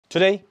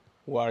Today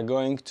we are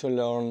going to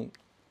learn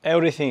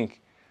everything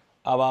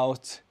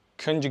about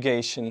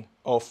conjugation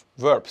of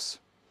verbs.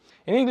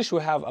 In English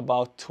we have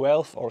about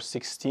 12 or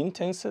 16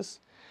 tenses,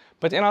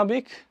 but in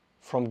Arabic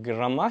from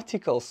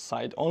grammatical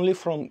side, only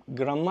from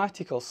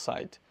grammatical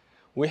side,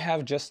 we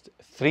have just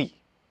 3.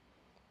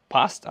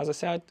 Past, as I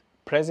said,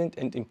 present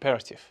and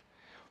imperative.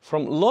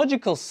 From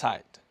logical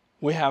side,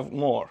 we have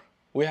more.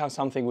 We have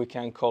something we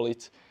can call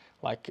it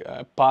like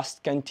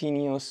past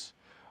continuous,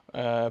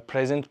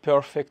 present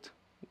perfect.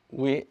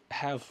 We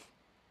have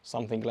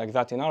something like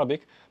that in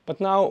Arabic,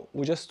 but now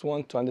we just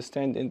want to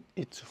understand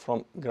it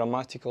from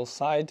grammatical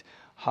side,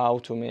 how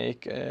to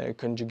make a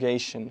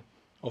conjugation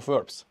of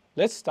verbs.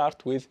 Let's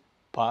start with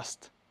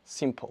past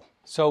simple.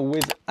 So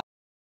with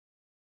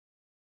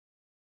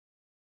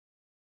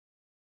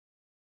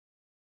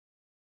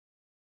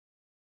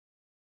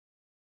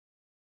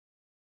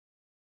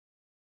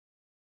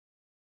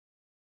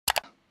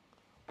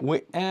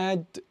we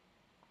add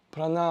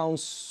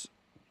pronounce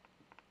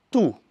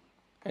to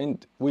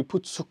and we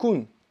put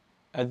sukun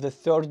at the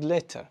third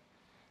letter.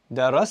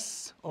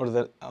 Daras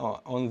or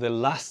on the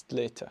last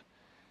letter.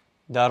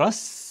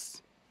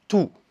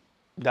 Darastu.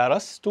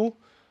 Darastu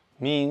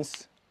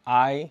means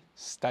I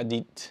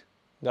studied.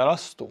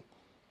 Darastu.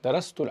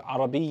 Darastu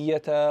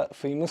al-Arabiyyata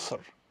fi Misr.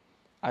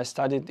 I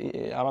studied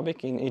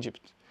Arabic in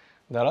Egypt.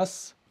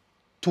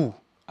 Darastu.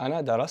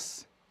 أنا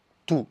درست.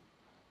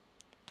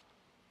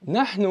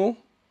 نحن,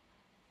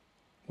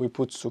 we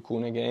put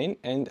sukun again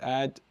and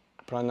add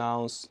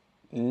pronounce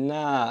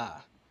na.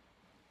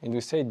 And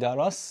we say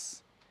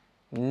daras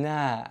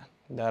na.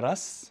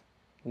 Daras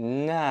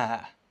na.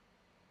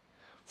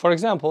 For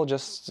example,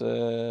 just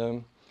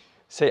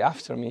say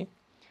after me.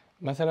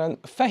 مثلا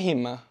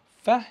فهم.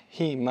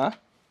 فهم.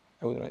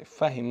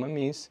 فهم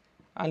means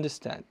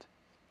understand.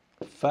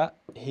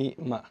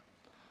 فهم.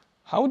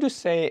 How do you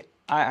say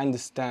I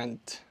understand?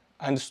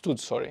 Understood,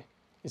 sorry.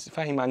 It's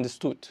فهم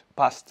understood,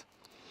 past.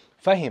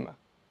 فهم.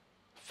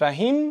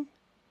 فهم.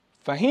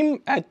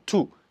 فهم add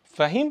to.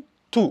 فهم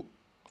to.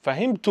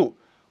 فهم to.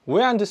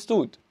 We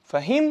understood.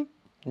 فهم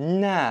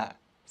na.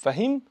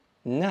 فهم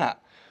na.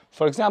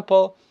 For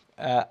example,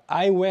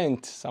 I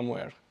went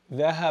somewhere.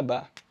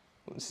 ذهب.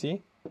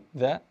 See?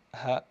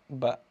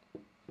 ذهب.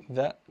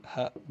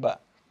 ذهب.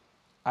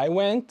 I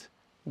went.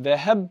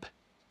 ذهبت.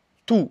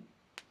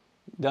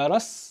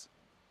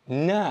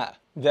 درسنا.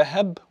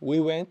 ذهب, we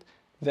went.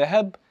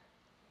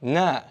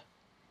 ذهبنا.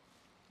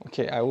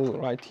 Okay, I will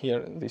write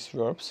here these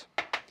verbs.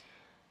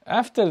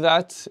 After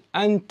that,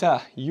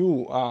 أنت,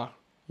 you are,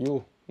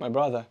 you, my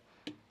brother,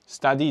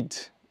 studied.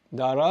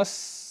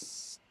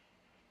 درست.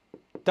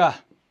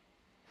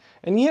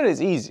 And here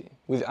is easy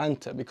with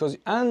أنت because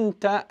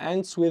أنت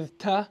ends with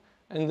ta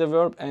and the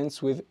verb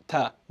ends with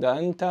ta.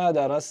 أنت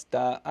درست.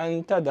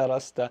 أنت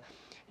درست.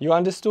 You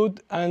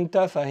understood? أنت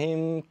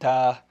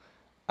فهمت.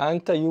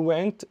 أنت, you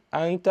went.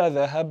 أنت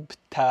ذهبت.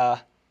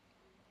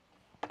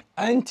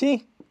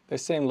 أنت, the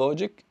same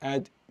logic,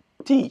 add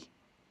t.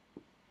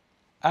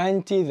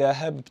 أنت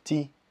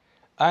ذهبت.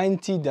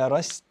 أنت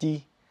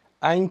درست.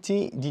 أنت,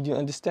 did you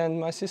understand,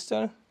 my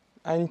sister?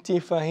 أنت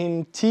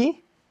فهمت.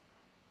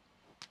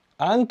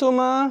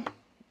 أنتما,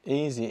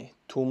 easy.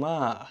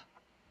 تما.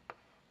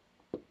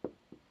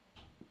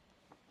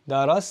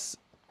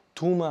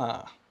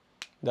 درستما.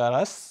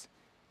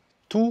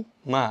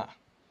 درستما.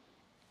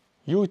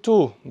 You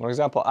too. For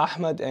example,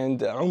 Ahmed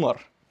and Umar.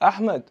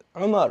 Ahmed,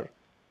 Umar.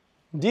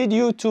 Did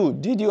you too?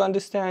 Did you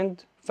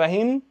understand?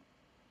 فهم.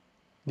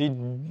 Did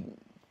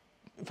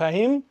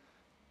فهم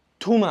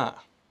تما.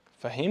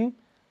 فهم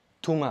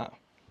تما.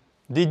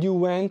 Did you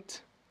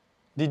went?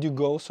 Did you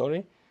go?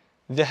 Sorry.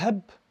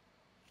 ذهب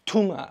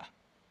تما.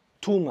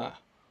 تما.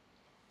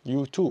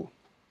 You too.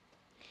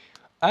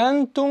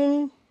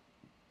 أنتم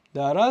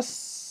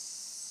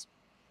درستم.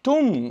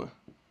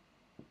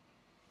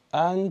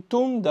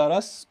 أنتم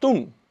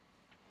درستم.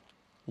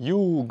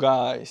 You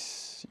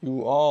guys,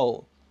 you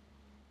all.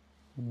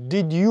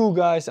 Did you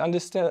guys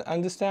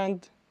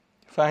understand?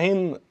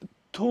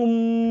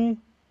 فهمتم.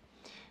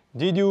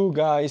 Did you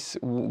guys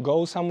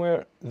go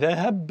somewhere?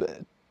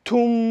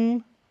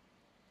 ذهبتم.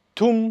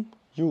 تم,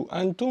 you.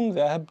 أنتم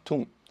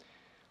ذهبتم.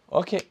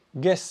 Okay,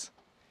 guess.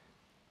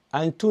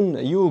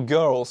 أنتن, you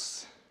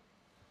girls.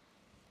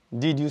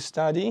 Did you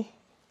study?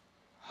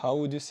 How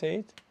would you say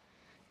it?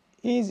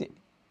 Easy.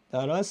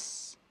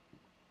 درستن.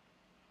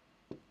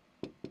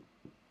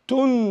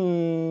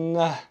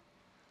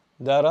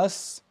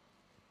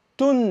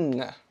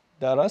 درستن.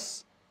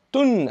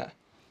 درستن.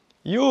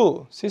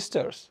 You,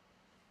 sisters.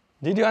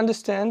 Did you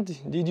understand?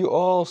 Did you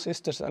all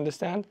sisters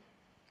understand?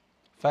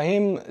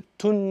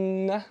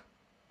 فهمتن.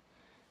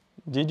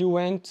 Did you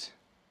went?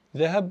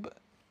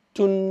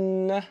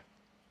 ذهبتن.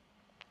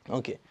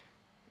 Okay.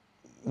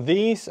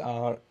 These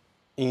are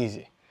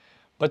easy.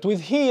 But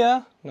with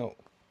here, no.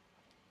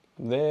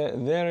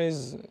 There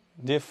is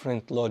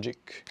different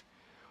logic.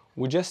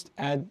 We just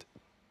add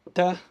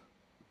ta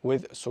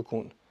with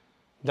sukun.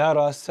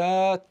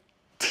 درسات.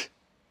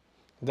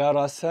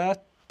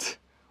 درسات.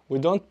 We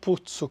don't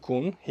put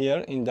sukun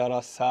here in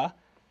darasa.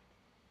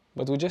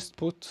 but we just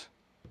put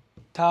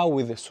تا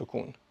with the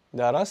سكون.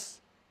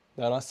 درس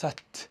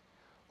درست.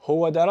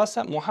 هو درس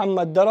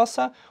محمد درس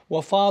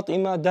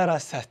وفاطمة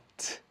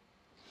درست.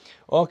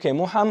 اوكي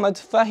محمد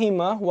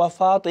فهم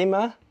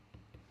وفاطمة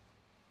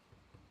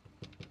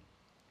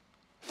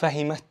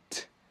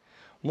فهمت.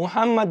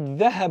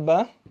 محمد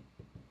ذهب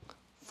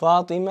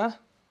فاطمة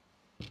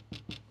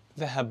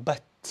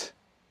ذهبت.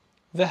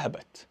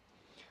 ذهبت.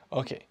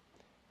 Okay.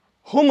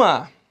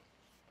 هما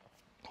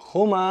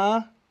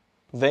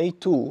they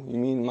two. You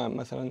mean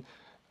مثلا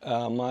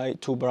my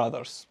two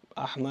brothers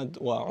Ahmed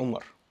wa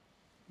Umar.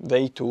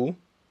 They two,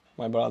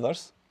 my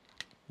brothers,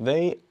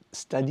 they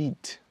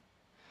studied.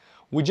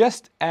 We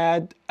just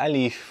add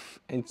alif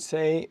and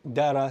say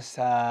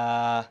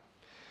darasa.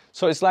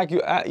 So it's like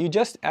you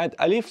just add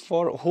alif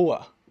for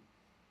huwa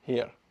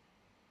here.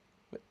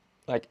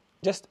 Like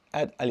just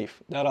add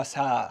alif.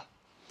 درسا.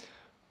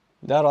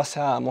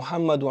 درسا.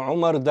 محمد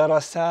وعمر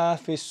درسا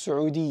في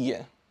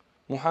السعودية.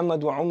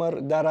 محمد وعمر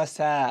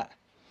درسا.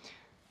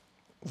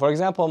 For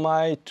example,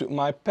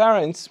 my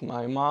parents,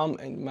 my mom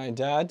and my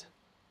dad,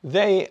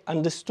 they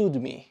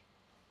understood me.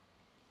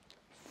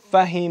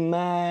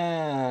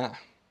 فهما.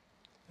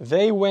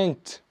 They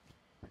went.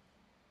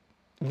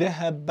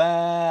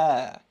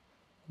 ذهبا.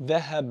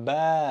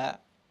 ذهبا.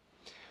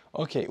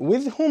 Okay,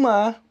 with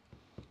huma,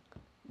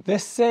 the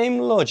same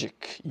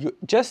logic. You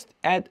just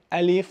add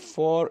alif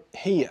for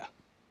here.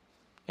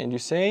 And you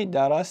say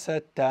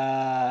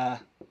darasata.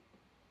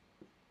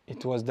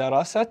 It was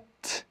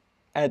darasat.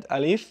 Add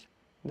alif.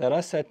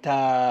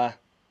 Darasata.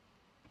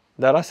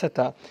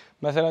 Darasata.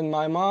 مثلا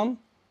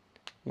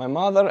my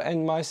mother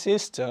and my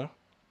sister,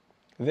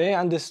 they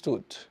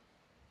understood.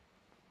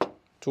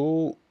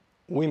 Two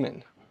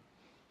women.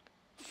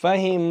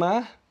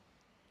 فهمت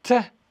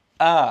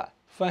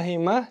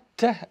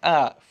فهمت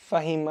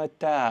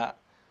فهمتا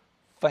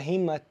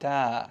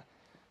فهمتا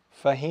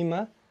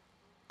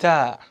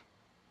فهمتا.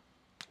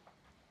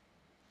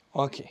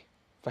 Okay,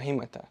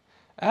 فهمتا.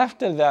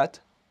 After that,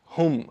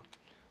 hum,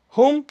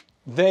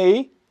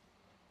 they,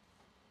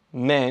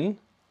 men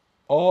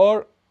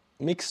or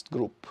mixed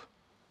group.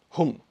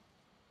 Hum.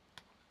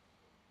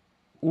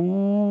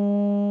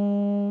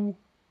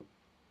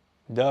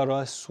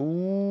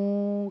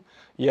 درسوا.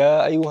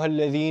 يا أيها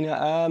الذين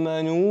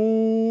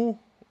آمنوا.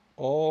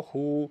 Or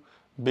who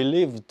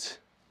believed.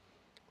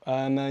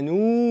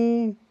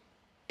 آمنوا.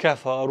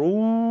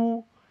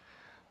 كفروا.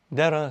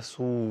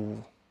 درسوا.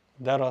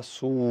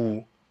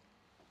 درسوا.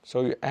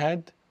 So you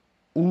add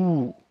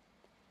oo.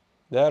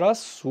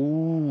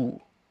 درسوا.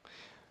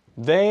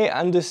 They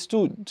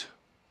understood.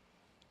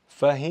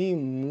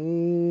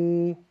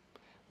 فهموا.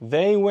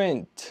 They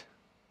went.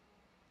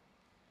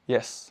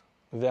 Yes.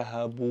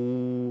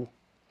 ذهبوا.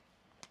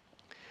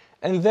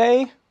 And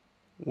they,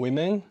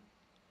 women,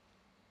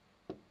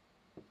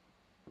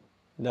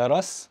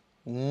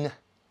 درسن.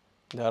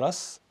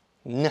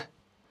 درسن.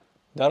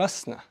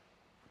 درسنا.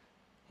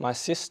 My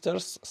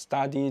sisters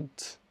studied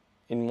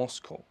in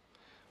Moscow.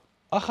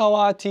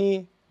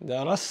 أخواتي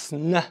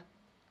درسن.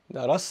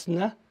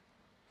 درسنا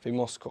في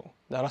Moscow.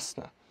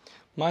 درسنا.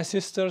 My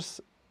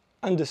sisters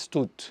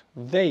understood.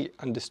 They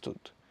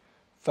understood.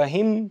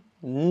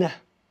 فهمنا.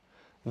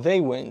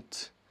 They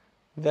went.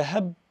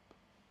 ذهبنا.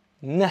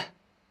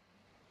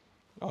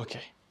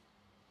 Okay.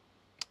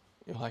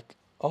 You're like,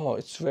 oh,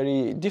 it's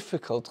very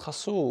difficult.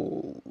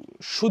 Khasu,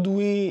 should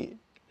we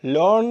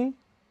learn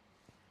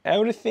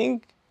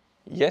everything?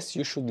 Yes,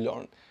 you should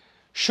learn.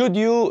 Should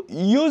you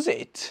use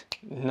it?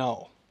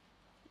 No.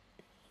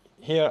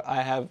 Here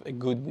I have a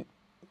good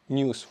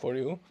news for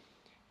you.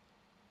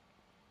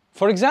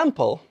 For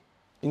example,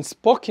 in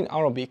spoken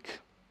Arabic,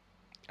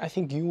 I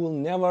think you will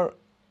never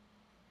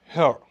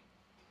hear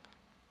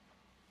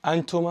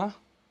أنتما,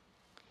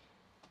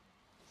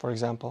 for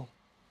example,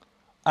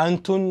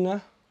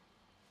 أنتن,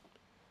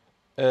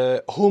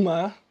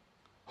 هما,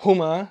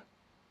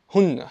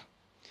 هن.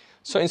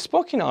 So in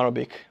spoken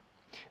Arabic,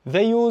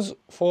 they use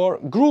for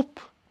group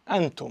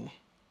أنتم.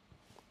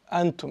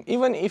 أنتم.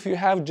 Even if you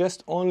have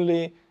just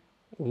only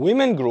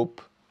women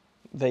group,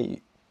 they,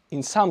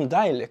 in some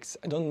dialects,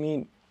 I don't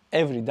mean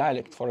every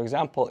dialect. For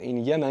example,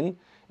 in Yemen,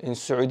 in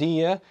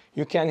Saudi,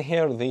 you can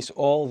hear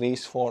all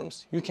these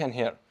forms. You can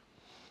hear.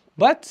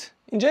 But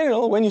in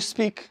general, when you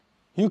speak,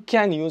 you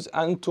can use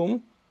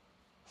أنتم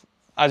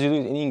as you do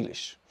it in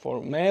English.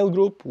 For male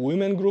group,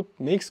 women group,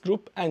 mixed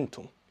group,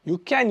 أنتم. You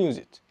can use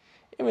it.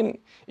 Even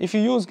if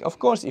you use, of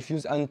course, if you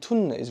use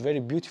أنتن, it's very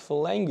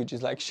beautiful language.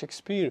 It's like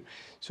Shakespeare.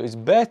 So it's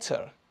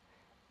better.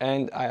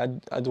 And I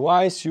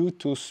advise you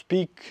to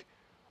speak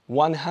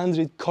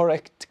 100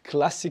 correct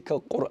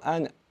classical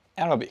Quran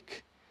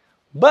Arabic.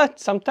 But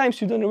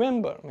sometimes you don't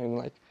remember. Maybe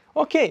like,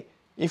 okay,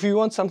 if you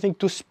want something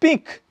to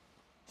speak,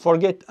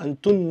 forget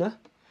أنتن,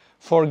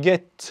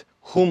 forget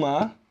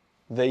هما,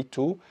 they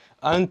two,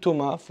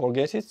 أنتما,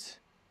 forget it.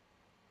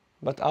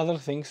 But other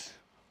things,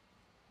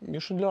 you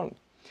should learn.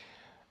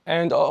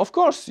 And of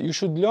course, you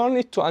should learn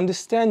it to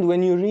understand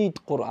when you read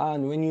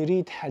Quran, when you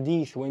read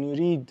Hadith, when you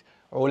read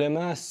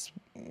ulama's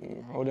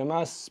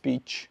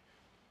speech.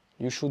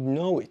 You should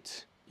know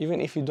it. Even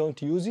if you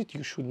don't use it,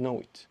 you should know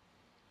it.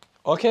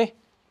 Okay,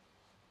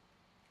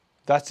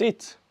 that's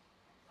it.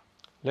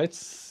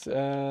 Let's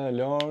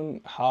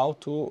learn how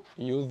to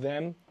use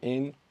them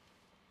in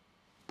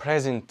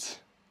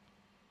present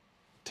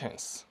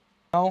tense.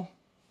 Now,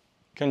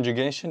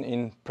 conjugation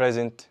in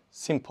present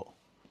simple.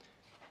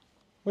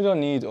 We don't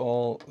need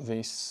all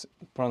these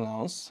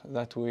pronouns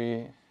that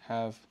we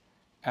have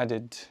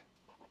added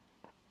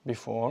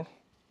before,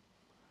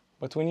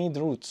 but we need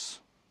roots.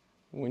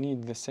 We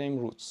need the same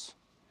roots.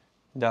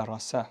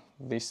 Darasa,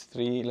 these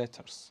 3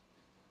 letters.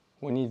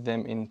 We need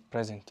them in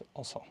present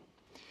also.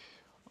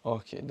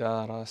 Okay,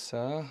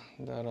 darasa,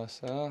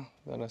 darasa,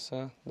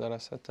 darasa,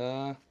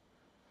 darasata,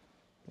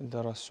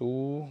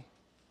 darasu,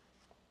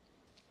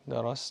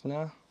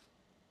 darasna.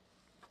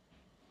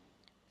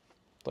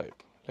 طيب,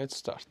 let's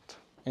start.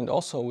 And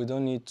also we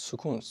don't need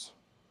sukuns.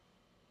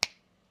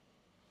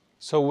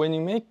 So when you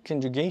make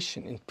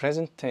conjugation in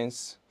present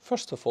tense,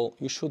 first of all,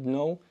 you should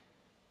know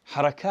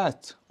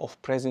harakat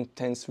of present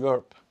tense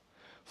verb.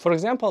 For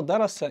example,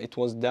 darasa, it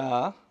was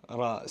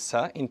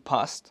darasa in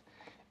past.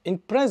 In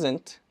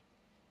present,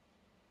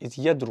 it's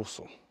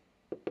yadrusu.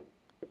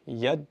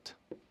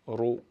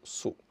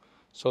 Yadrusu.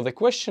 So the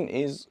question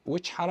is,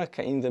 which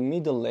haraka in the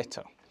middle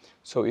letter?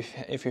 So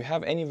if you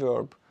have any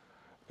verb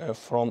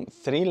from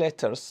 3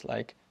 letters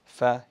like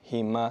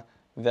fahima,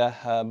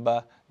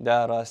 dhahaba,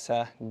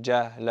 darasa,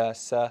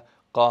 jalasa,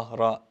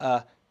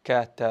 qara'a,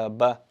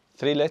 kataba,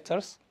 3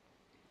 letters,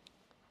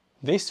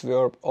 this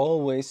verb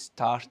always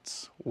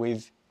starts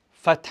with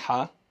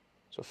fatha.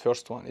 So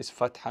first one is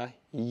fatha,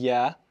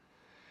 ya.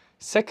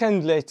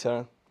 Second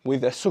letter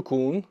with a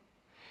sukun.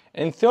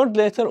 And third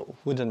letter,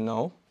 we don't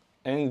know.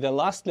 And the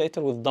last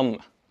letter with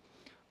dhamma.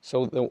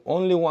 So the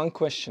only one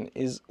question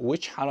is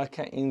which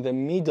haraka in the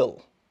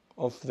middle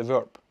of the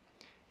verb.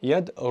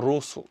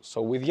 Yadrusu.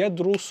 So with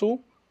yadrusu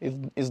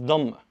is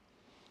dhamma.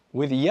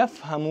 With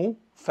yafhamu,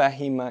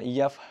 fahima,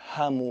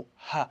 yafhamu,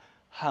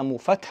 hamu,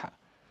 fatha.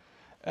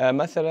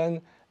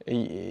 مثلا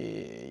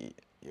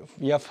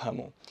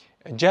يفهم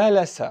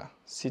جلس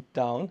sit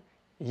down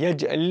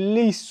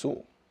يجلس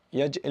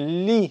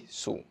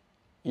يجلس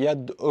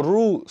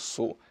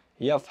يدرس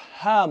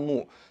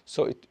يفهم.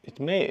 So it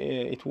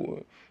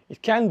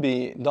can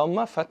be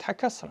ضمة فتحة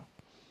كسرة.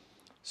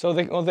 So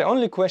the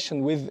only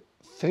question with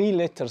 3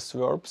 letters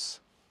verbs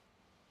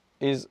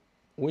is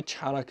which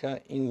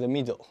haraka in the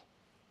middle.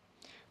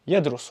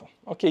 يدرس.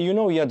 Okay, you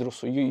know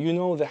يدرس. You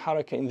know the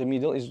haraka in the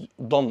middle is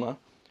ضمة.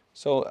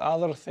 So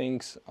other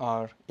things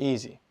are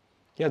easy.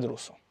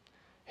 يدرس.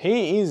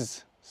 He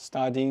is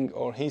studying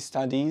or he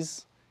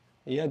studies.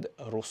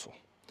 يدرس.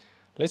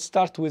 Let's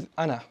start with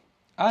أنا.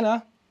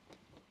 أنا.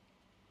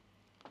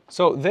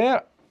 So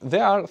there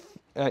are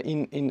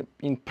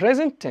in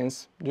present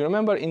tense. Do you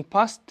remember in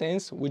past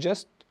tense we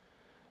just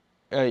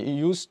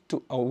used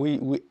to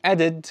we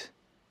added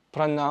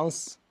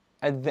pronouns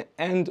at the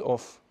end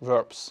of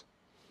verbs.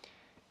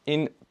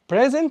 In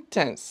present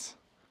tense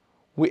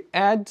we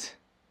add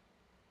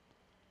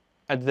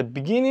at the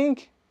beginning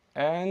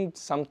and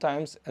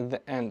sometimes at the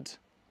end.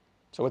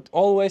 So it's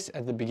always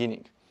at the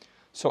beginning.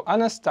 So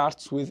أنا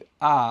starts with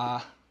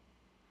a,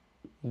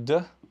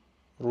 d,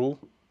 ru,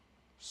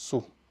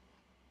 su.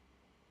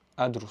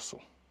 أدرس.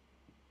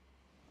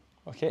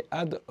 Okay,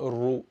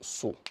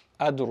 أدرس.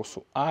 أدرس.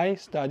 I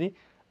study.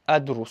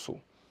 أدرس.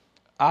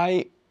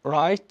 I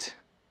write.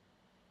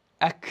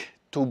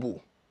 أكتب.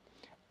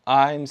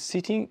 I'm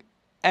sitting.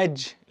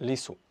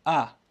 أجلس.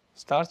 A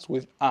starts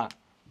with a.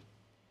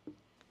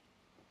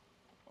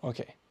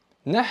 Okay.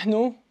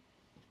 نحن,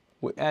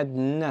 we add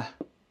ن.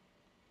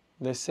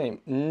 The same.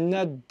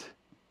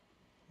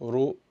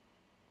 ندرس.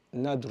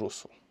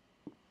 ندرس.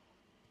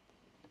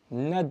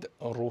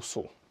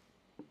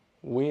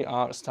 We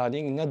are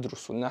studying.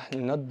 ندرس.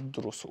 نحن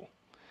ندرس.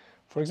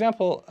 For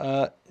example,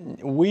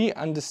 we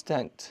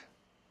understand.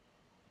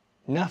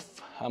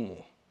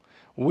 نفهم.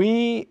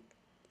 We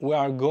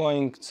are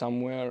going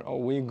somewhere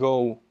or we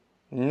go.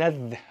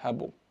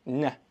 نذهب.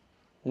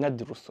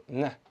 ندرس.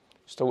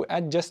 So we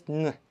add just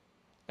n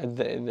at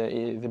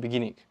the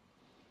beginning.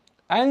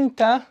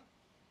 أنت,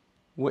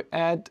 we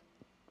add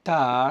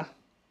ta.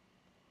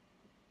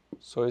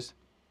 So it's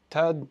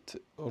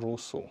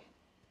تدرس.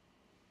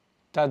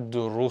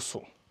 تدرس.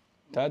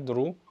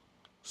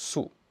 تدرس.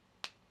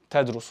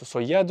 تدرس. So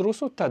يدرس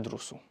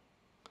تدرس.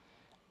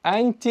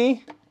 أنت,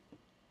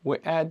 we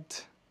add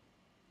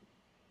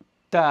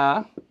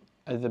ta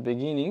at the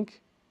beginning.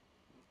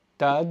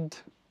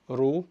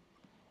 تدرو.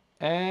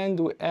 And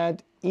we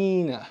add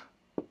ina.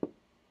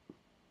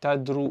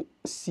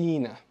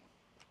 تدرسين.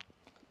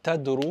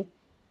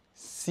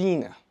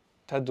 تدرسين.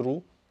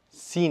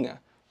 تدرسين.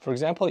 For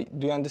example,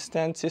 do you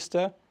understand,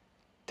 sister?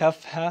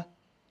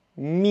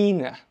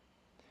 تفهمين.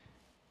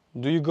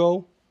 Do you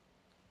go?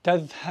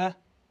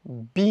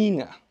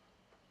 تذهبين.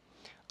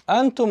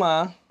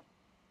 أنتما.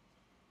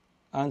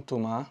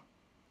 أنتما,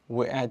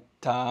 we add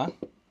ta.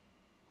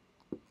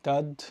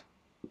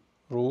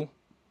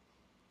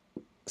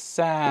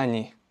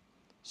 تدرسان.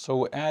 So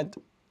we add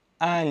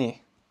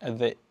ani at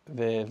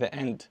the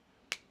end.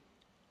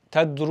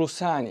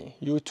 تدرسان.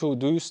 You two,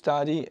 do you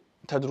study?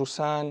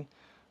 تدرسان.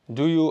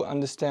 Do you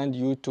understand?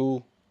 You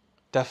two.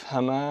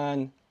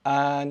 تفهمان.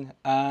 آن.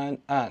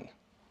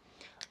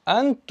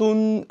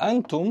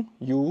 أنتم,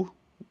 you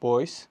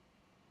boys,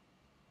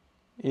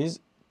 is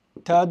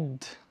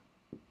تدرسون.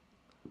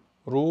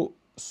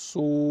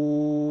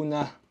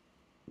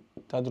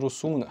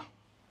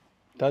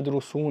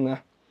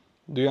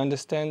 Do you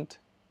understand?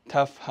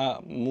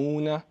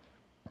 تفهمون.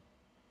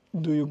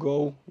 Do you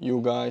go?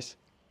 You guys.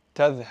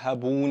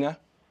 تذهبون.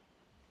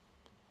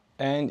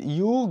 And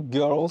you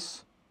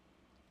girls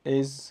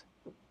is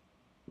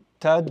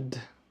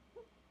تدرسن.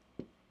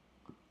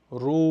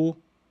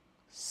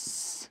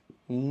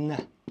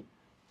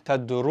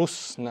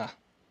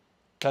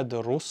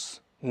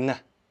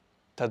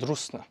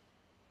 تدرسن.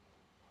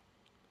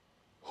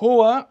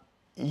 هو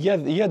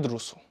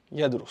يدرس.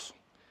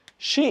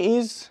 She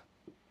is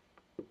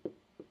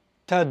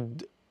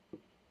تدرس.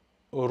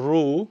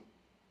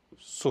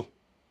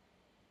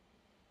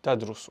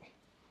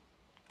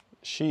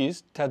 She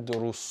is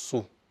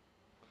تدرس.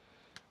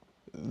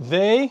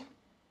 They,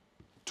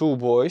 two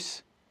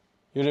boys,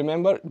 you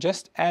remember,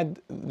 just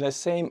add the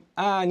same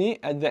ani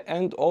at the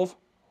end of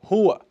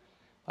هو.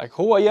 Like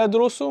هو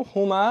يدرس,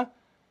 هما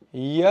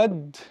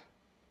يدرسان.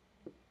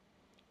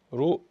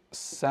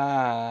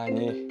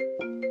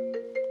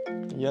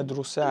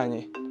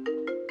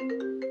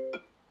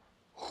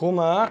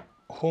 هما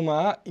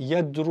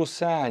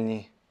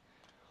يدرسان.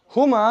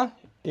 هما,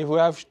 if we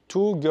have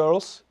two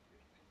girls,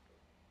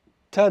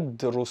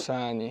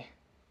 تدرسان.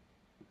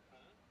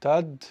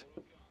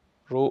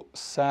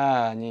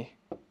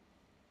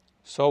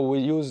 So we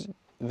use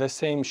the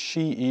same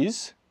she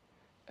is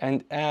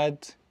and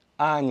add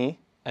ani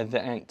at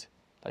the end.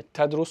 Like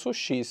تدرس,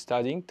 she is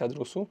studying,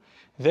 تدرس.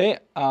 They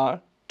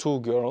are two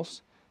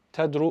girls,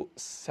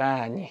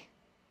 تدرسان.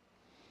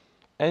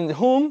 And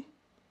whom?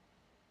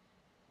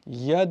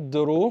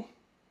 يدرسون.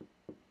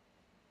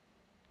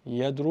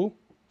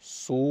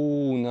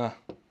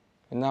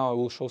 And now I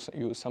will show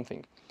you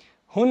something.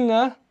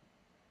 هن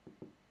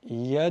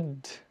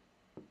يدرسن.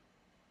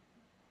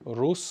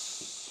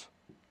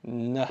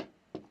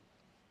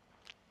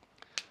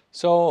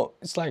 So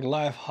it's like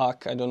life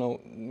hack. I don't know,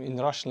 in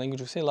Russian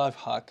language we say life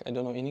hack. I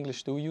don't know, in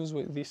English do we use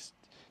this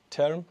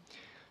term?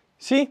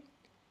 See,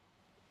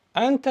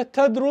 أنت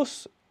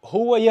تدرس,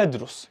 هو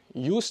يدرس.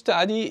 You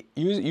study,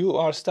 you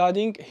are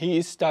studying, he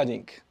is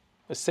studying.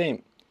 The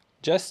same.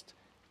 Just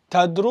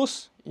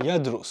تدرس,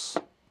 يدرس.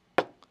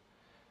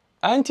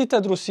 أنت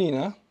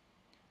تدرسين.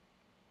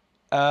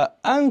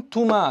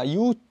 أنتما,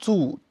 you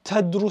two,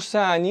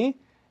 تدرسان.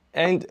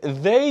 And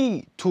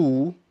they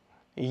two,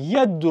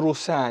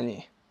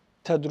 يدرسان.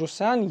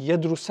 تدرسان,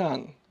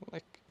 يدرسان.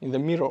 Like in the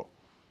mirror.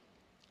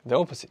 The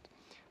opposite.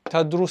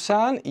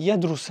 تدرسان,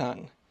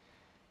 يدرسان.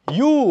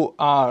 You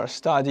are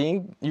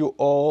studying, you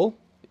all,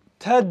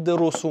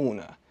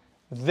 تدرسون.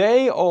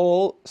 They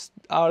all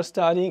are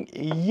studying,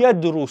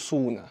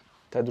 يدرسون.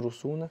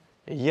 تدرسون,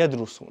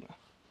 يدرسون.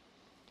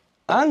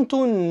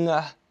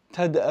 أنتن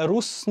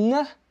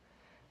تدرسن.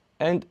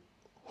 And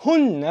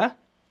هن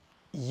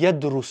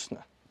يدرسن.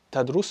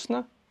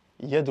 تدرسن,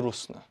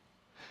 يدرسن.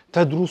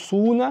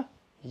 تدرسون,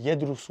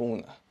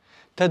 يدرسون.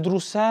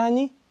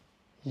 تدرسان,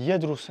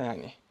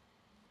 يدرسان.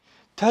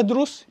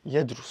 تدرس,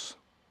 يدرس.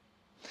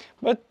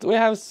 But we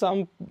have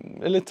a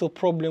little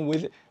problem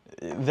with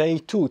they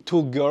two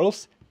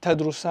girls,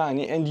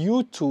 تدرسان, and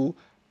you two,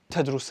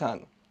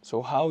 تدرسان.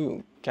 So how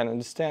you can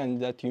understand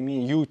that you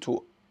mean you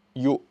two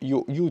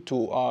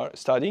are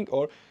studying,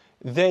 or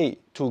they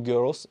two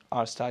girls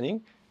are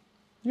studying?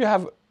 You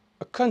have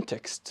a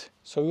context,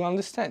 so you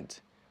understand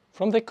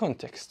from the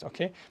context,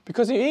 okay?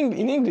 Because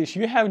in English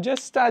you have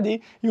just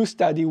study, you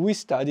study, we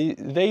study,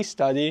 they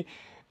study.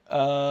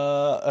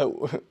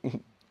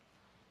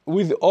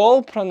 With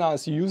all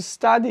pronouns you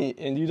study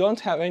and you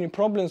don't have any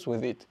problems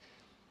with it.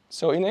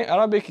 So in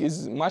Arabic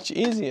is much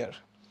easier.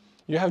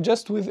 You have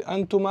just with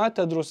أنتما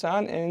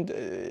تدرسان and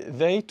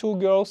they two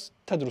girls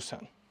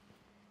تدرسان.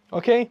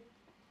 Okay?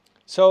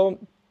 So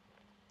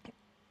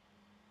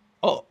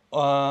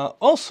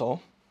also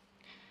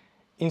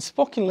in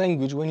spoken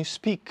language, when you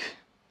speak,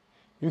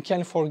 you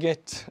can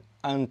forget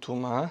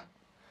أنتما,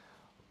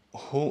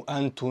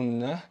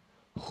 أنتن,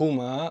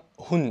 هما,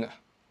 هن.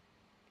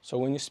 So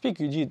when you speak,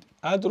 you did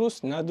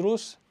أدرس,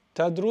 ندرس,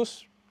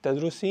 تدرس,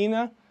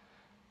 تدرسين,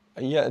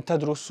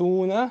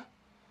 تدرسون,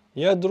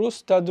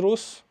 يدرس,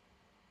 تدرس,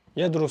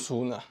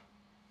 يدرسون.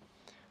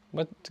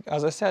 But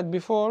as I said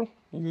before,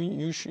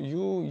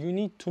 you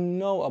need to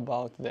know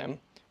about them,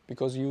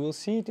 because you will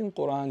see it in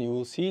Quran, you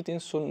will see it in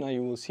Sunnah,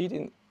 you will see it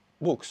in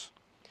books.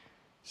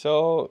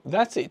 So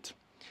that's it.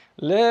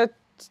 Let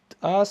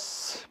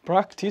us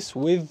practice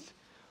with,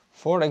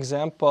 for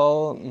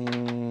example,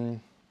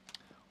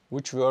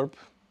 which verb?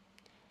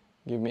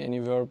 Give me any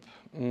verb.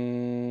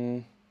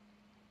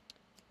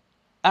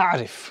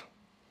 أعرف.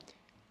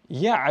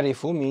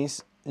 يعرف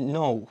means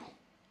know.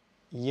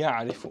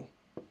 يعرف.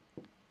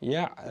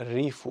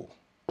 يعرف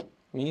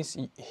means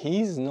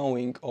he's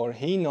knowing or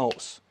he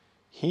knows.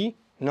 He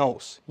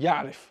knows.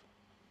 يعرف.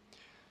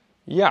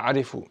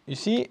 يعرف. You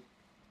see,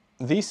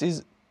 this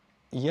is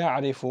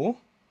يعرف.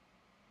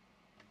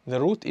 The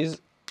root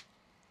is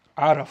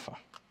عرف.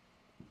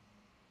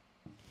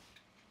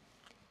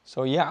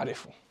 So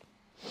يعرف.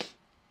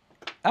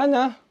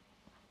 أنا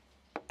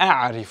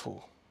أعرف.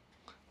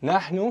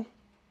 نحن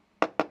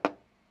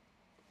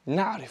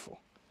نعرف.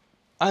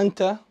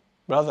 أنت,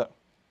 brother,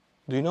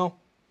 do you know?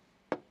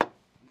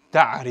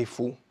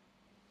 تعرف.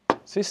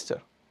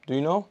 Sister, do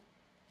you know?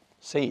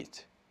 Say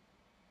it.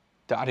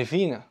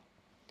 تعرفين.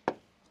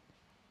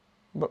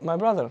 My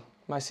brother,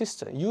 my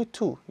sister, you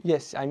too.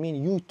 Yes, I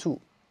mean you too.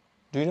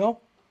 Do you know?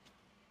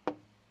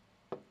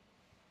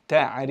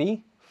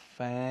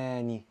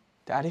 تعرفان.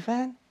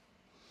 تعرفان?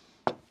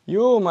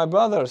 You, my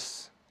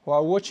brothers who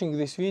are watching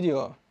this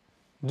video,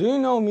 do you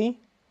know me?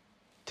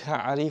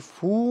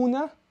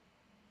 تعرفون.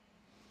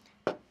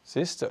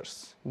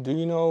 Sisters, do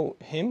you know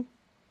him?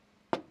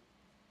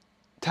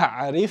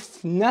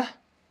 تعرفنا.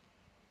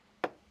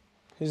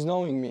 He's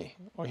knowing me,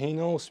 or he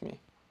knows me.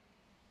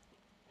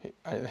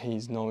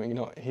 He's knowing,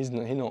 no, he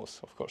knows,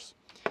 of course.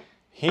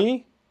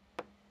 He,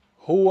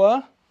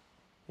 هو,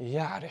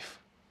 يعرف.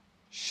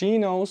 She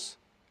knows,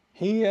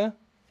 هي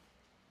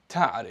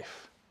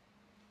تعرف.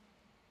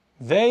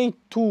 They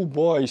two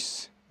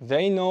boys,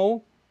 they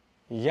know,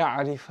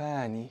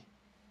 يعرفان.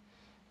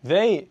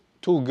 They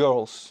two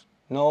girls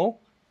know,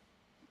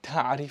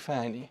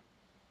 تعرفان.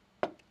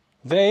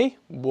 They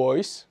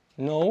boys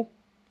know,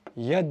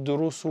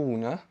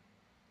 يدرسون.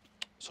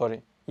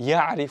 Sorry,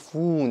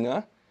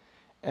 يعرفون.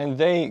 And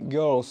they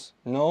girls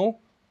know,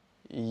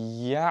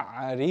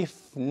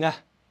 يعرفن.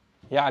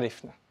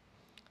 يعرفن.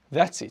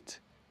 That's it.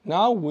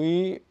 Now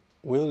we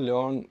will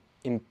learn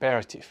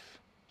imperative.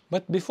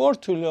 But before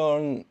to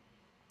learn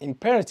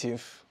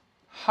imperative,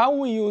 how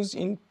we use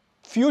in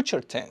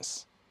future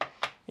tense?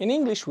 In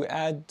English we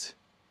add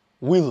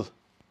will.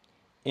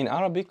 In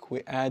Arabic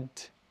we add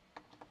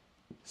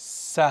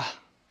sa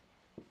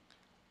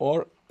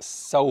or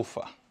سوف.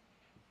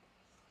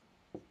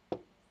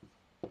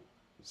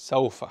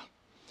 سوف.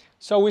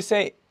 So we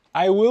say,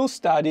 I will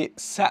study,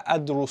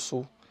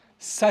 سأدرس,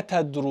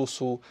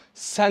 ستدرس,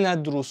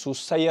 سندرس,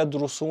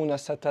 سيدرسون,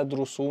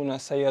 ستدرسون,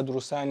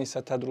 سيدرسان,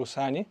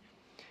 ستدرسان.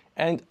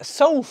 And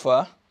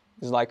سوف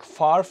is like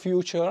far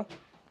future.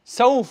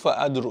 سوف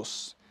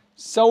أدرس,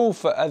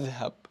 سوف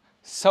أذهب,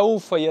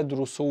 سوف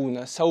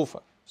يدرسون, سوف.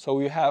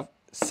 So you have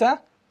س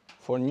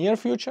for near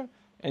future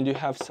and you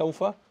have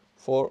سوف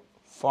for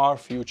far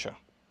future.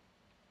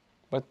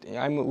 But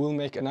I will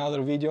make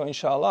another video,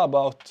 inshallah,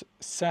 about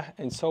sa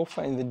and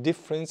sofa and the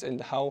difference and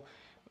how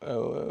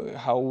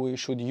we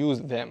should use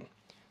them.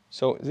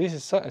 So this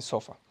is sa and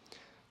sofa.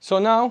 So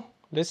now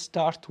let's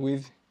start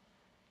with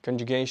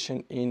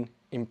conjugation in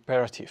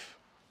imperative.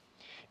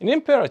 In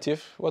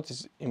imperative, what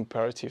is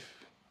imperative?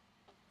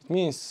 It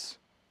means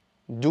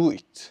do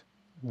it,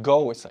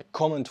 go. It's like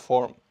command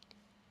form.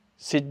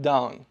 Sit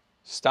down,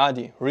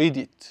 study, read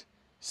it,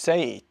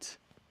 say it.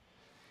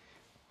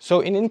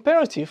 So in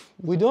imperative,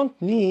 we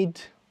don't need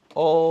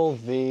all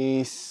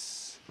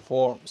these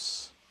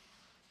forms.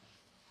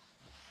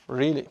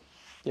 Really,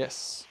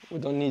 yes, we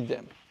don't need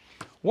them.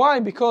 Why?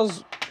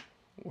 Because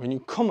when you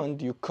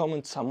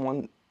command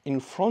someone in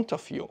front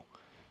of you.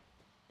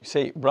 You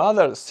say,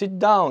 brother, sit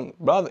down.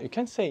 Brother, you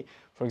can say,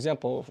 for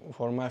example,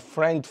 for my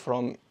friend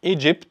from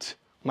Egypt,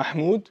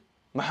 Mahmoud.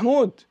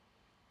 Mahmoud.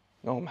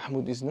 No,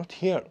 Mahmoud is not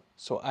here.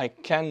 So I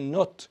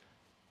cannot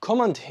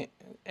command him,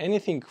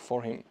 anything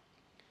for him.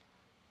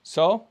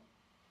 So,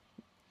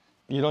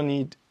 you don't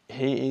need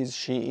he is,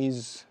 she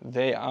is,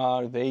 they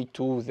are, they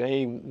too,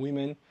 they,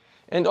 women.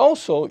 And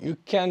also, you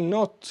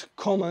cannot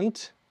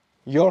command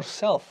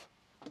yourself.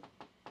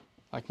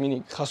 Like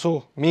meaning,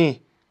 Khasu,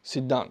 me,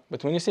 sit down.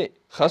 But when you say,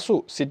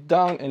 Khasu, sit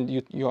down, and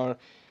you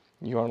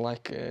are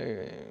like,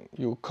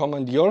 you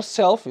command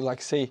yourself, you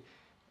like say,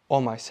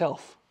 oh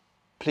myself,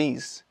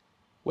 please,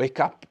 wake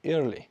up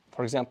early,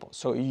 for example.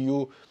 So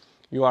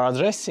you are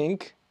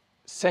addressing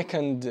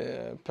second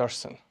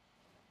person.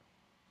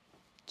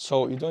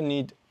 So you don't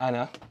need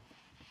أنا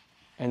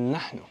and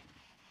نحن.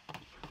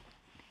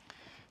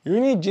 You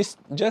need just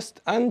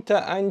أنت,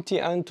 أنت,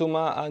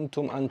 أنتما,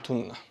 أنتم,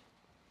 أنتن.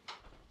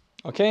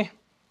 Okay?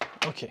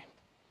 Okay.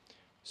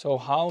 So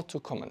how to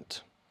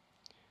comment?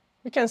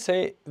 We can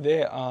say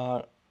there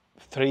are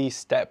 3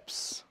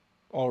 steps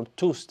or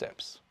 2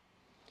 steps.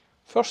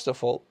 First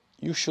of all,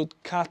 you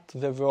should cut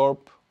the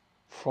verb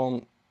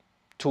from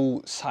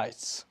 2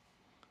 sides.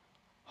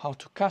 How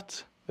to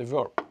cut the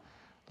verb?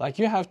 Like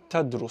you have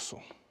تدرس.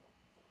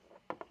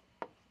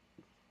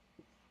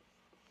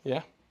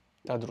 Yeah,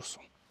 تدرس.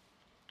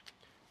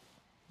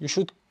 You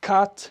should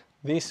cut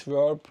this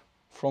verb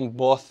from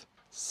both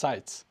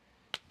sides.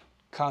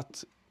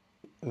 Cut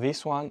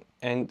this one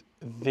and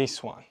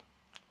this one.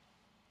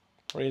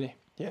 Really?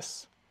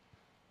 Yes.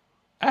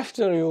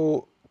 After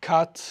you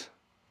cut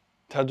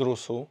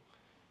تدرس,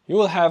 you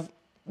will have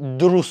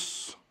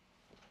دروس.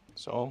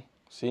 So,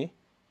 see?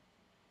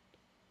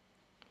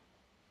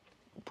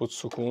 Put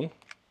sukun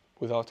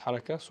without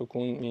haraka.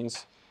 Sukun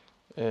means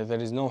there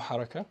is no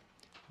haraka.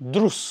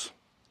 Drus.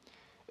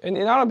 And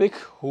in Arabic,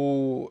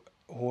 who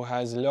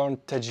has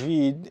learned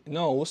tajweed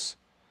knows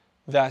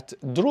that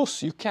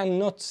drus, you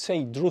cannot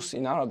say drus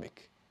in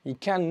Arabic. You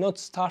cannot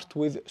start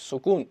with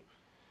sukun.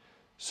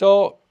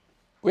 So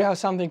we have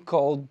something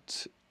called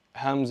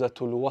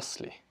hamzatul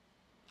wasli.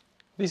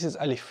 This is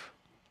alif.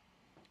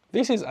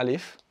 This is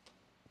alif,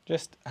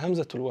 just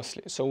hamzatul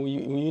wasli. So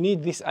you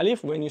need this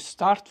alif when you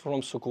start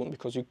from sukun,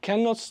 because you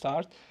cannot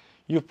start.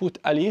 You put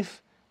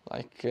alif,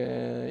 like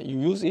you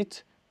use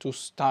it to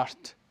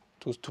start,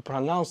 to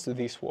pronounce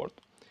this word.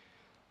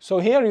 So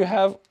here you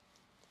have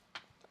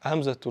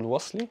hamzatul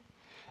wasli.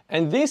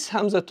 And this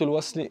hamzatul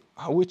wasli,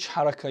 which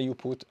haraka you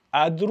put?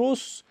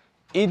 Adrus,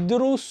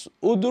 idrus,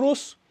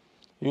 udrus.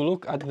 You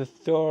look at the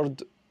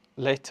third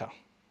letter,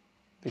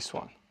 this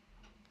one.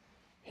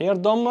 Here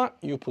dhamma,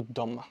 you put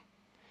dhamma.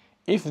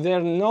 If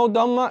there no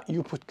dhamma,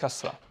 you put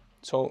kasra.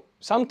 So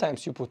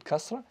sometimes you put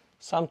kasra,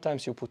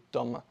 sometimes you put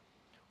dhamma.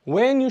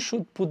 When you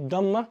should put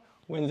dhamma?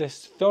 When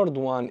this third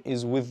one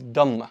is with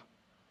dhamma.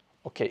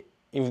 Okay,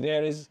 if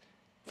there is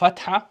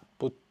fatha,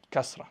 put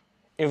kasra.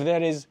 If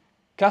there is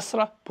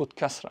kasra, put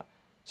kasra.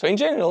 So in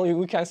general,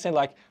 we can say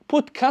like,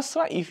 put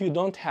kasra if you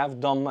don't have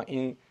dhamma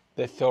in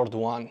the third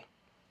one,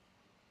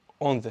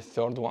 on the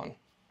third one.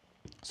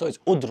 So it's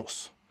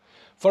udrus.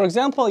 For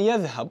example,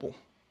 yadhabu,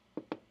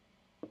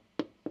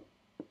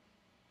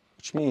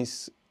 which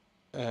means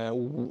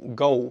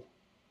go,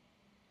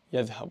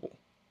 yadhabu.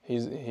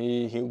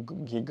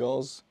 He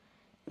goes,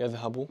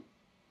 yadhabu.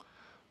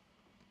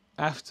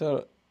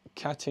 After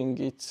cutting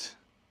it,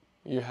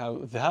 you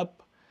have dhab,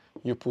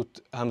 you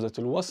put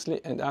hamzatul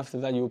wasli, and after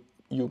that you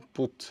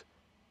put,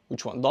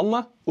 which one?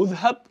 Dhamma?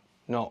 Udhab?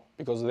 No,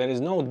 because there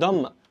is no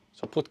dhamma.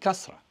 So put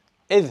kasra.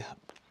 Idhab.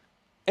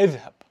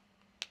 Idhab.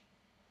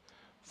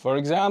 For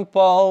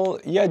example,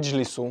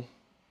 yajlisu.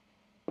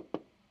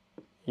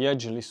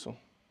 Yajlisu.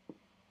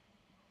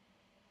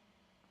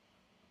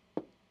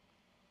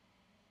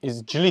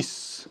 Is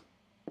jlis.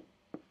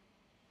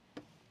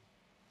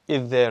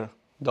 Is there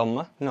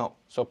dhamma? No.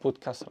 So put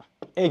kasra.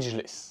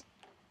 Ijlis.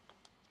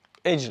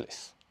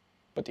 Ijlis.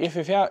 But if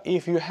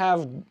you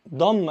have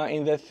dhamma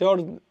in the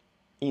third,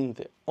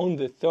 on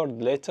the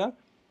third letter,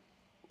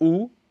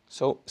 u,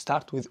 so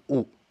start with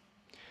u.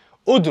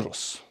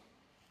 Udrus.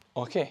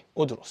 Okay,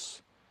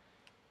 udrus.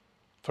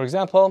 For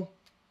example,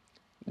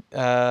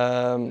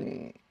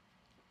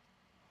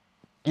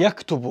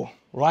 yaktubu,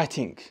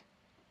 writing.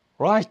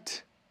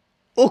 Write.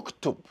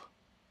 Uktub.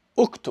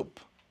 Uktub.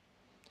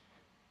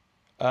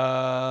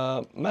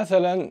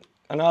 مثلا,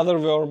 another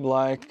verb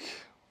like,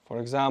 for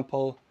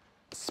example,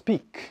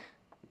 speak.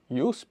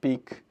 You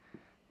speak.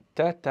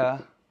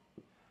 تتكلم.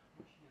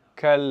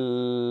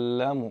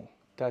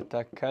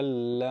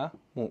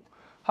 تتكلم.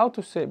 How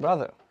to say,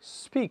 brother?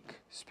 Speak.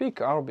 Speak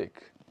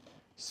Arabic.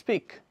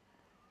 Speak.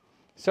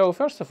 So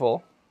first of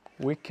all,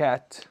 we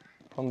cut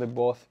from the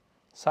both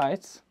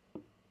sides.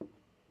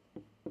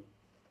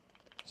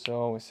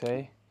 So we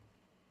say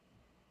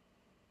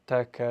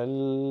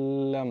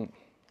تكلم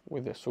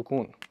with the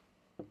sukun.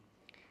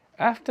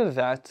 After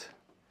that,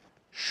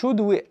 should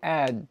we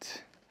add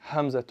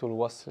hamzatul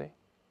wasli?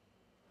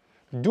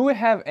 Do we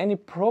have any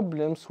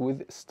problems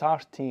with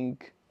starting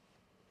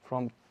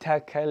from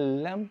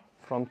takallam,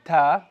 from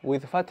ta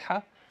with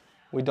fatha?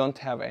 We don't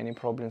have any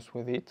problems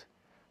with it.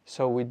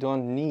 So we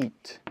don't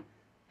need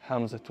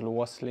hamzatul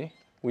wasli.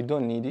 We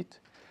don't need it.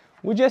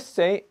 We just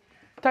say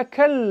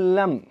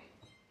takallam.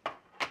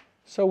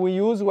 So we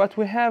use what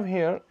we have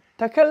here.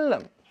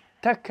 Takallam.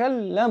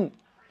 Takallam.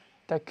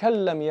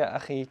 Takallam ya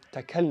akhi.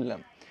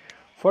 Takallam.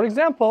 For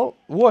example,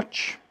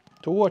 watch.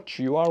 To watch.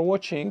 You are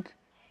watching.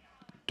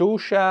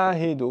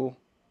 Tushahidu.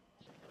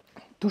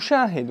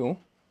 Tushahidu.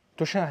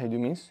 Tushahidu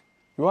means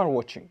you are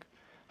watching.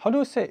 How do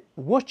you say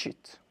watch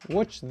it?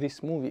 Watch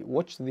this movie.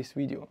 Watch this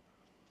video.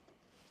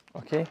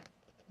 Okay?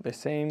 The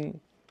same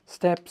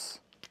steps.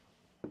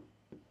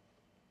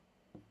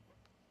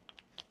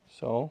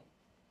 So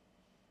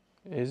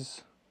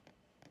is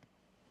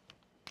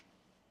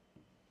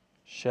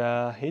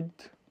shahid,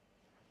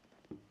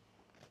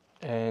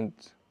 and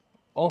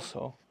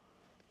also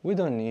we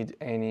don't need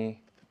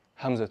any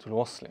hamzatul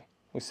wasli.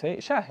 We say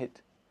shahid.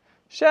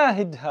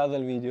 شاهد هذا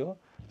الفيديو.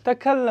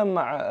 تكلم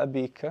مع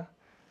أبيك.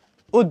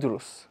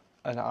 أدرس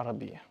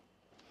العربية.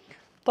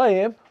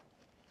 طيب,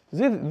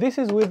 this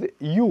is with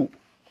you.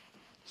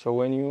 So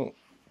when you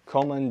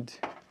command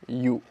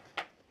you.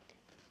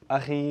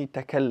 أخي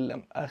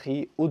تكلم.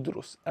 أخي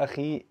أدرس.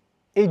 أخي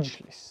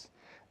اجلس.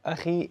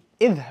 أخي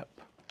اذهب.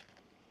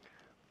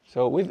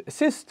 So with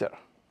sister,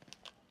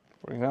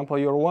 for example,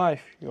 your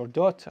wife, your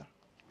daughter,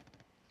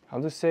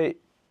 how to say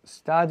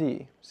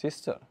study,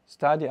 sister,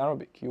 study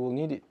Arabic. You will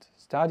need it.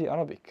 Study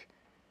Arabic.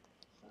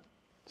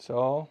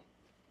 So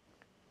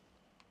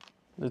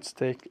let's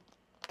take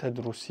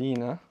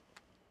تدرسين.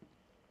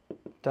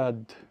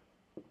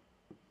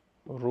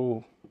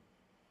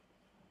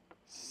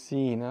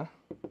 تدرسين.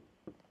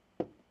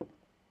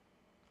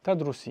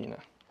 تدرسين.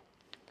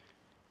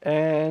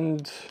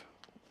 And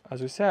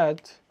as we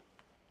said,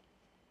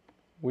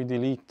 we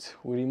delete,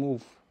 we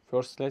remove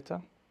first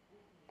letter.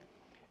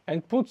 and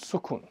put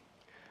sukun.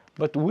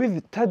 But with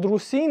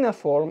tadrusina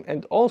form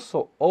and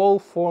also all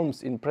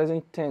forms in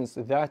present tense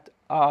that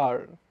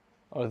are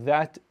or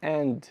that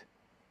end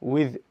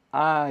with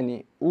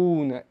ani,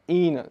 una,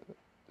 ina,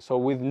 so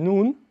with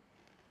nun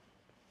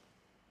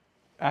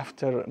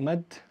after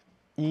mad,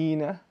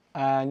 ina,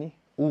 ani,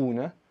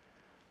 una,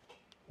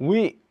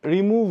 we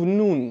remove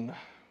nun.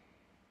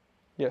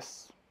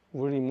 Yes,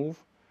 we remove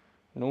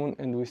nun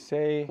and we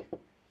say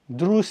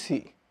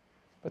drusi.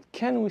 But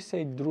can we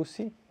say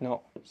drusi?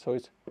 No. So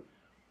it's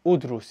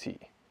udrusi,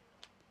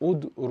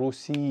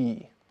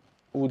 udrusi,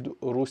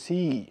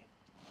 udrusi.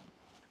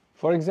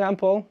 For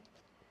example,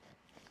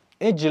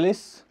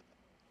 ijlis,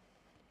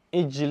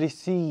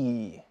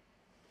 ijlisi,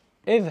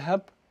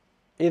 idhab,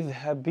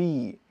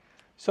 idhabi.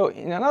 So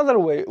in another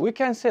way, we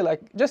can say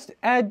like just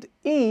add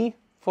e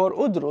for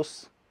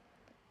udrus,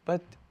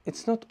 but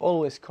it's not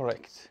always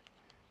correct.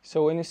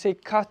 So when you say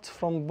cut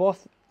from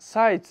both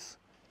sides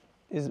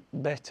is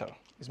better,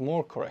 is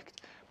more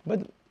correct.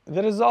 But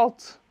the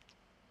result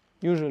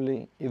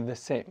usually is the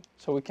same.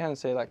 So we can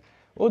say like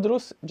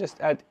udrus,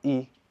 just add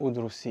e,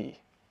 udrusi.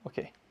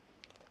 Okay,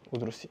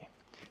 udrusi.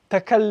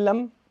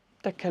 تكلم,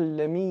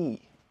 تكلمي.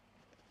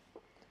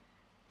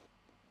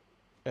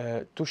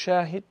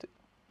 تشاهد,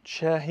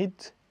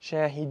 شاهد,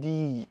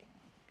 شاهدي,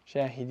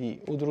 شاهدي,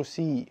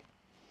 udrusi.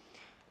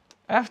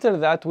 After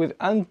that, with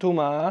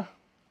أنتما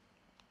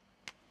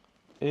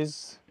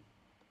is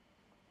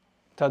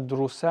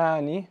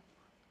تدرساني,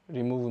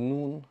 remove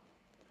nun,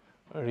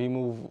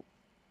 remove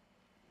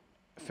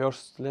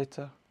first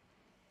letter,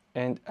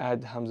 and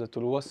add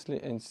hamzatul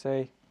wasli and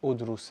say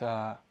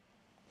udrusa.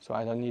 So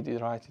I don't need to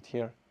write it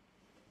here.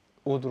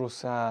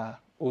 Udrusa,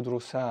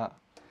 udrusa.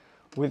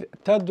 With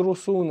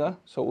tadrusuna,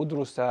 so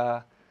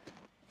udrusa.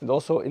 And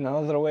also in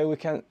another way we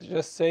can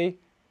just say,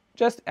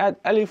 just add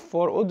alif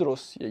for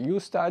udrus. You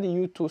study,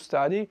 you two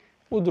study.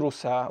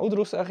 udrusa,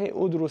 udrus akhi,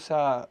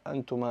 udrusa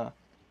أنتما.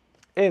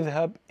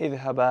 اذهب,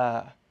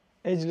 اذهبا.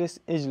 اجلس,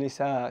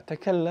 اجلسا.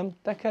 تكلم,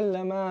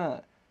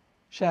 تكلما.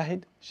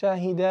 شاهد,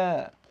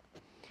 شاهدا.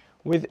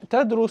 With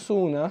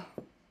تدرسون,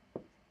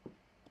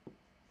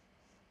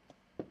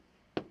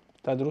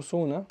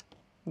 تدرسون,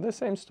 the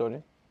same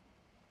story.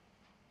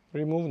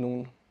 Remove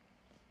nun.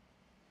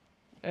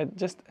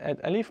 Just add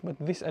alif, but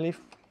this alif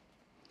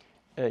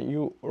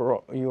you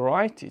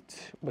write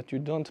it, but you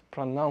don't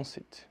pronounce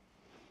it.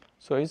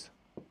 So it's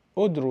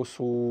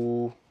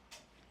udrusu,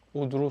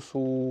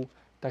 udrusu,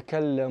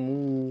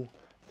 تكلموا,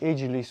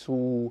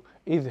 اجلسوا,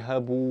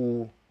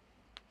 اذهبوا,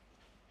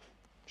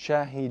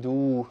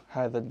 شاهدوا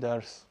هذا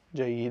الدرس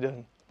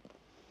جيدا.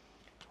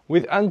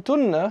 With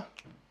أنتن,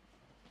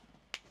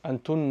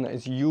 أنتن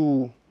is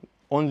you,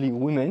 only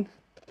women,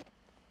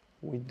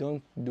 we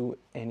don't do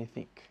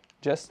anything.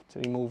 Just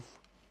remove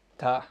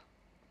ta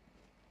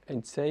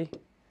and say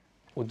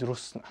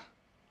udrusna.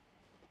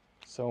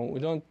 So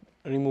we don't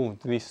remove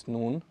this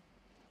nun.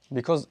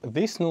 Because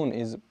this nun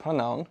is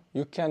pronoun,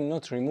 you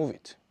cannot remove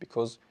it,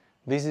 because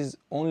this is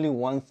only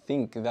one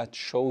thing that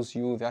shows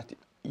you that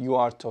you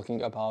are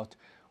talking about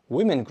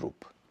women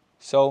group.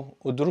 So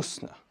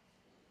udrusna,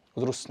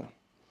 udrusna.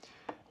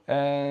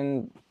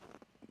 And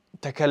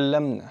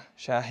تكلمنا,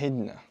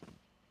 شاهدنا.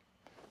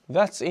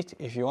 That's it.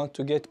 If you want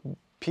to get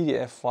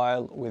PDF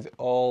file with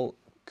all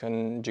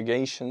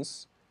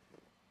conjugations,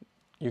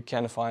 you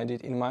can find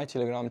it in my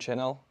Telegram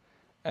channel.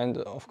 And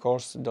of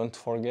course, don't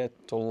forget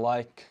to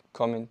like,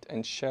 comment,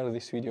 and share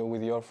this video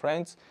with your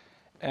friends.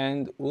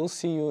 And we'll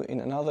see you in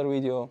another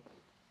video.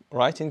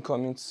 Write in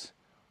comments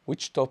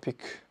which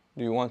topic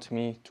do you want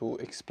me to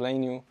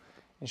explain you.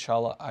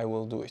 Inshallah, I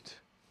will do it.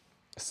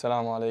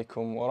 Assalamu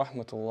alaikum wa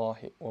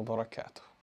rahmatullahi wa barakatuh.